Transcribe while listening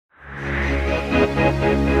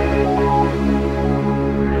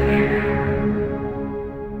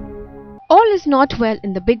is not well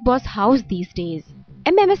in the Bigg Boss house these days.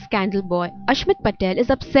 MMS scandal boy Ashmit Patel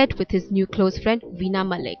is upset with his new close friend Veena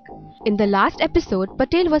Malik. In the last episode,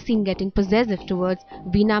 Patel was seen getting possessive towards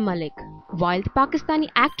Veena Malik. While the Pakistani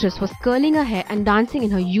actress was curling her hair and dancing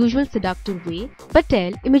in her usual seductive way,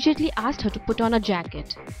 Patel immediately asked her to put on a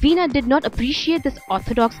jacket. Veena did not appreciate this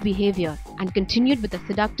orthodox behavior and continued with the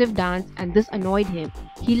seductive dance, and this annoyed him.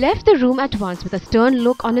 He left the room at once with a stern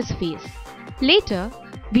look on his face. Later,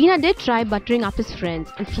 Veena did try buttering up his friends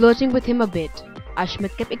and flirting with him a bit.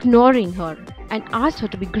 Ashmit kept ignoring her and asked her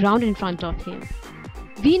to be grounded in front of him.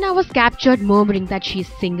 Veena was captured murmuring that she is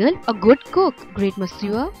single, a good cook, great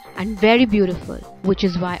masseur, and very beautiful, which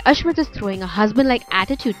is why Ashmit is throwing a husband-like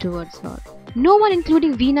attitude towards her. No one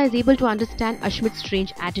including Veena is able to understand Ashmit's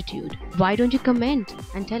strange attitude. Why don't you comment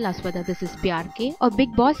and tell us whether this is प्यार के or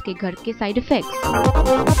Bigg Boss के घर के side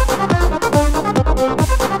effects?